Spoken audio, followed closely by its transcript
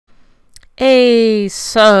Hey,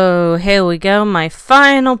 so here we go, my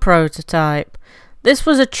final prototype. This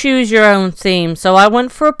was a choose your own theme, so I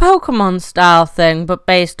went for a Pokemon style thing, but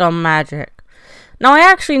based on magic. Now I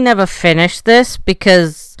actually never finished this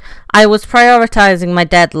because I was prioritizing my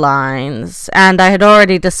deadlines, and I had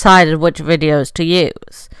already decided which videos to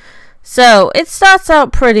use. So it starts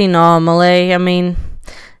out pretty normally. I mean,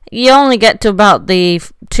 you only get to about the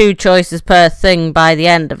 2 choices per thing by the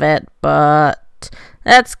end of it, but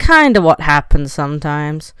that's kind of what happens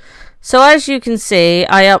sometimes. So as you can see,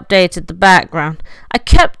 I updated the background. I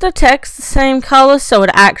kept the text the same color so it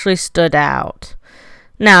actually stood out.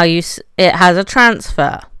 Now it has a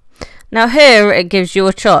transfer. Now here it gives you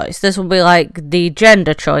a choice. This will be like the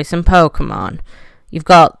gender choice in Pokemon. You've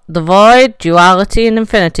got the Void, Duality, and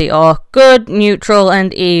Infinity, or Good, Neutral,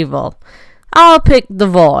 and Evil. I'll pick the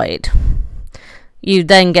Void. You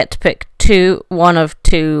then get to pick one of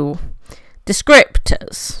 2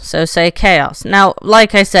 descriptors, so say Chaos. Now,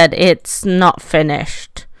 like I said, it's not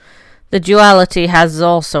finished. The Duality has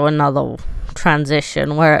also another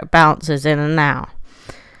transition where it bounces in and out.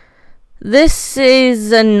 This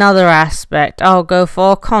is another aspect. I'll go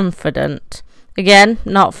for Confident. Again,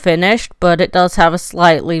 not finished, but it does have a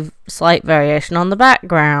slight variation on the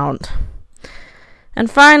background. And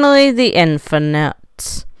finally, the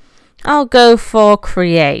Infinite. I'll go for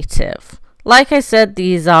Creative. Like I said,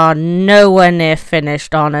 these are nowhere near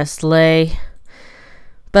finished, honestly.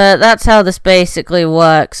 But that's how this basically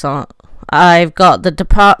works. I've got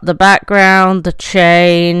the background, the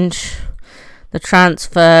change, the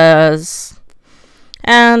transfers,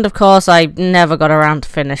 and of course I never got around to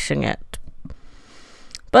finishing it.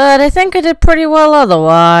 But I think I did pretty well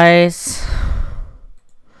otherwise.